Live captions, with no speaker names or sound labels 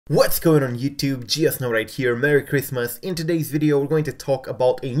What's going on YouTube? GSNO right here, Merry Christmas. In today's video we're going to talk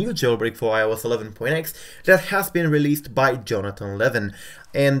about a new jailbreak for iOS 11.x that has been released by Jonathan Levin.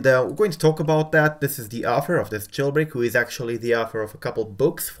 And we're going to talk about that. This is the author of this jailbreak, who is actually the author of a couple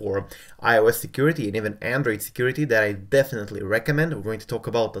books for iOS security and even Android security that I definitely recommend. We're going to talk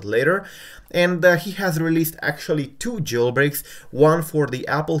about that later. And he has released actually two jailbreaks, one for the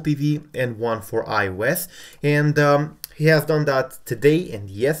Apple TV and one for iOS. And he has done that today and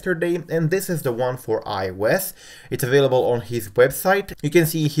yesterday, and this is the one for iOS. It's available on his website. You can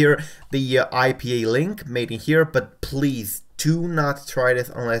see here the IPA link made in here, but please do not try this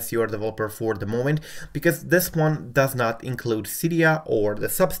unless you're a developer for the moment, because this one does not include Cydia or the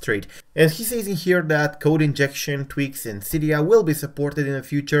Substrate. And he says in here that code injection tweaks in Cydia will be supported in the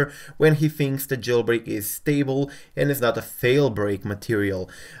future when he thinks the jailbreak is stable and is not a fail break material,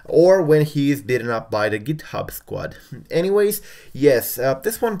 or when he is beaten up by the GitHub squad. Anyways, yes,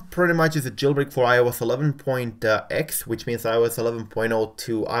 this one pretty much is a jailbreak for iOS 11.x, which means iOS 11.0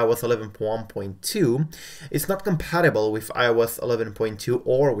 to iOS 11.1.2. It's not compatible with iOS 11.2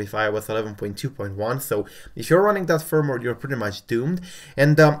 or with iOS 11.2.1, so if you're running that firmware, you're pretty much doomed.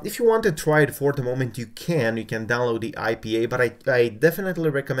 And if you want to try it for the moment, you can download the IPA, but I definitely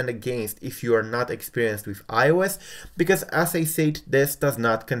recommend against if you are not experienced with iOS, because as I said, this does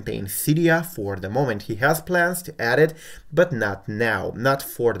not contain Cydia for the moment. He has plans to add it, but not now, not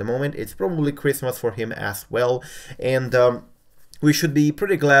for the moment. It's probably Christmas for him as well, and we should be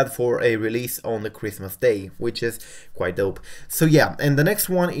pretty glad for a release on the Christmas day, which is quite dope. So yeah, and the next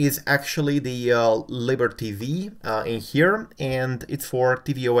one is actually the LiberiTV in here, and it's for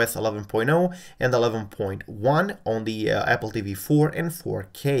tvOS 11.0 and 11.1 on the Apple TV 4 and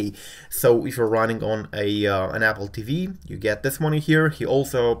 4K. So if you're running on a an Apple TV, you get this one in here. He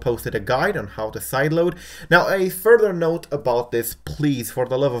also posted a guide on how to sideload. Now, a further note about this, please, for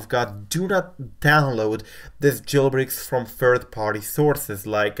the love of God, do not download this jailbreaks from third-party sources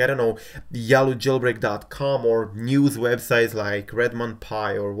like, I don't know, yellowjailbreak.com or news websites like Redmond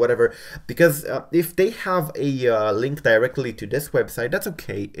Pie or whatever, because if they have a link directly to this website, that's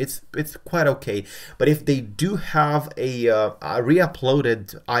okay, it's quite okay. But if they do have a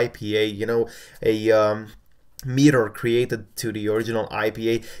re-uploaded IPA, you know, a mirror created to the original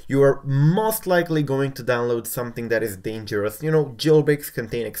IPA, you are most likely going to download something that is dangerous. You know, jailbreaks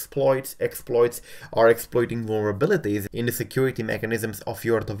contain exploits. Exploits are exploiting vulnerabilities in the security mechanisms of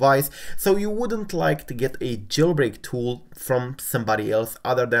your device, so you wouldn't like to get a jailbreak tool from somebody else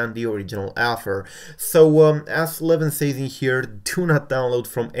other than the original author. So as Levin says in here, do not download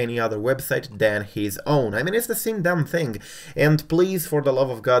from any other website than his own. I mean, it's the same damn thing. And please, for the love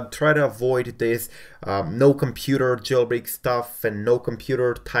of God, try to avoid this no computer jailbreak stuff and no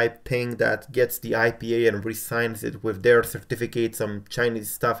computer type thing that gets the IPA and resigns it with their certificate, some Chinese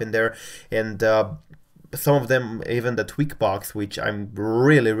stuff in there, and some of them, even the Tweakbox, which I'm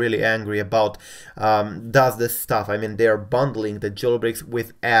really angry about, does this stuff. I mean, they're bundling the jailbreaks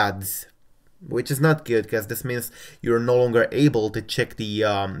with ads, which is not good, because this means you're no longer able to check the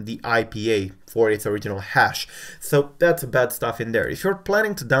IPA for its original hash. So that's bad stuff in there. If you're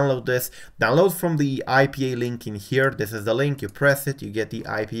planning to download this, download from the IPA link in here. This is the link, you press it, you get the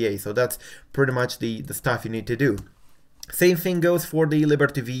IPA. So that's pretty much the stuff you need to do. Same thing goes for the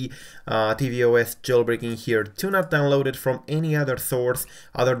LiberiTV tvOS jailbreaking here. Do not download it from any other source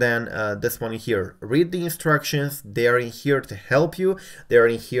other than this one here. Read the instructions. They are in here to help you. They are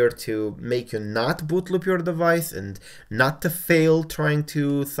in here to make you not bootloop your device and not to fail trying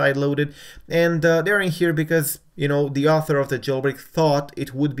to sideload it. And they're in here because, you know, the author of the jailbreak thought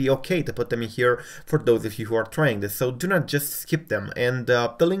it would be okay to put them in here for those of you who are trying this, so do not just skip them. And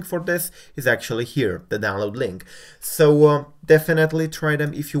the link for this is actually here, the download link. So definitely try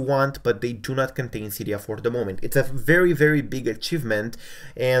them if you want, but they do not contain Cydia for the moment. It's a very big achievement,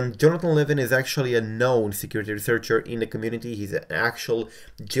 and Jonathan Levin is actually a known security researcher in the community. He's an actual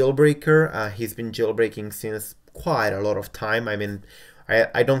jailbreaker. He's been jailbreaking since quite a lot of time. I mean,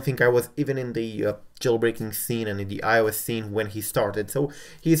 I don't think I was even in the jailbreaking scene and in the iOS scene when he started, so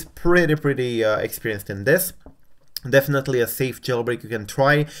he's pretty experienced in this. Definitely a safe jailbreak you can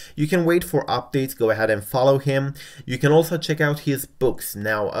try. You can wait for updates, go ahead and follow him. You can also check out his books.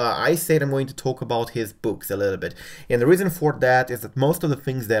 Now, I said I'm going to talk about his books a little bit. And the reason for that is that most of the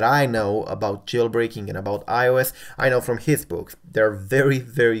things that I know about jailbreaking and about iOS, I know from his books. They're very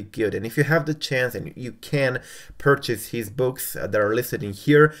good. And if you have the chance and you can purchase his books that are listed in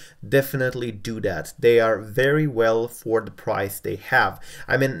here, definitely do that. They are very well for the price they have.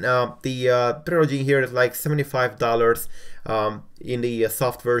 I mean, the trilogy here is like $75 $50 in the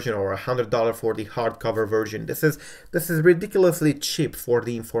soft version, or $100 for the hardcover version. This is ridiculously cheap for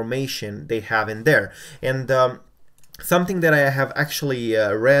the information they have in there. And something that I have actually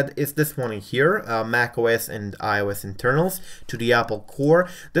read is this one in here, macOS and iOS internals to the Apple Core.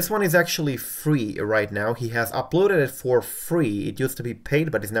 This one is actually free right now. He has uploaded it for free. It used to be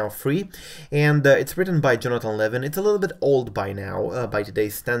paid, but it's now free. And it's written by Jonathan Levin. It's a little bit old by now, by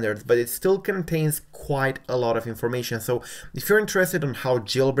today's standards, but it still contains quite a lot of information. So if you're interested in how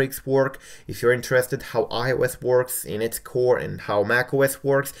jailbreaks work, if you're interested how iOS works in its core and how macOS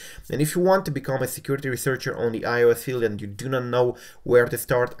works, and if you want to become a security researcher on the iOS field and you do not know where to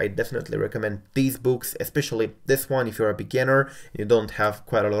start, I definitely recommend these books, especially this one. If you're a beginner and you don't have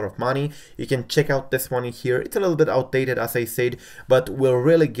quite a lot of money, you can check out this one in here. It's a little bit outdated, as I said, but will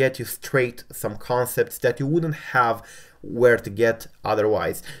really get you straight some concepts that you wouldn't have where to get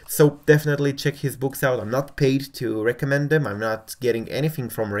otherwise. So definitely check his books out. I'm not paid to recommend them. I'm not getting anything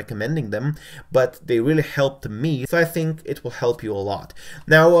from recommending them, but they really helped me, so I think it will help you a lot.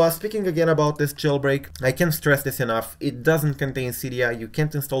 Now, speaking again about this jailbreak, I can't stress this enough. It doesn't contain Cydia. You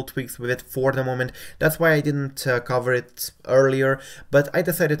can't install tweaks with it for the moment. That's why I didn't cover it earlier, but I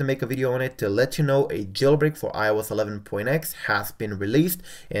decided to make a video on it to let you know a jailbreak for iOS 11.x has been released,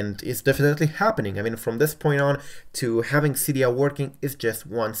 and it's definitely happening. I mean, from this point on, to having Cydia working is just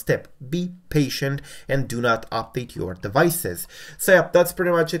one step. Be patient and do not update your devices. So yeah, that's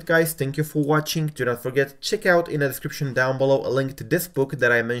pretty much it, guys. Thank you for watching. Do not forget, check out in the description down below a link to this book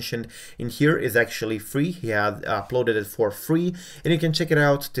that I mentioned in here. Is actually free. He had uploaded it for free, and you can check it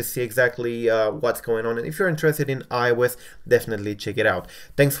out to see exactly what's going on. And if you're interested in iOS, definitely check it out.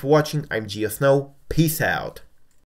 Thanks for watching. I'm GeoSnow. Peace out.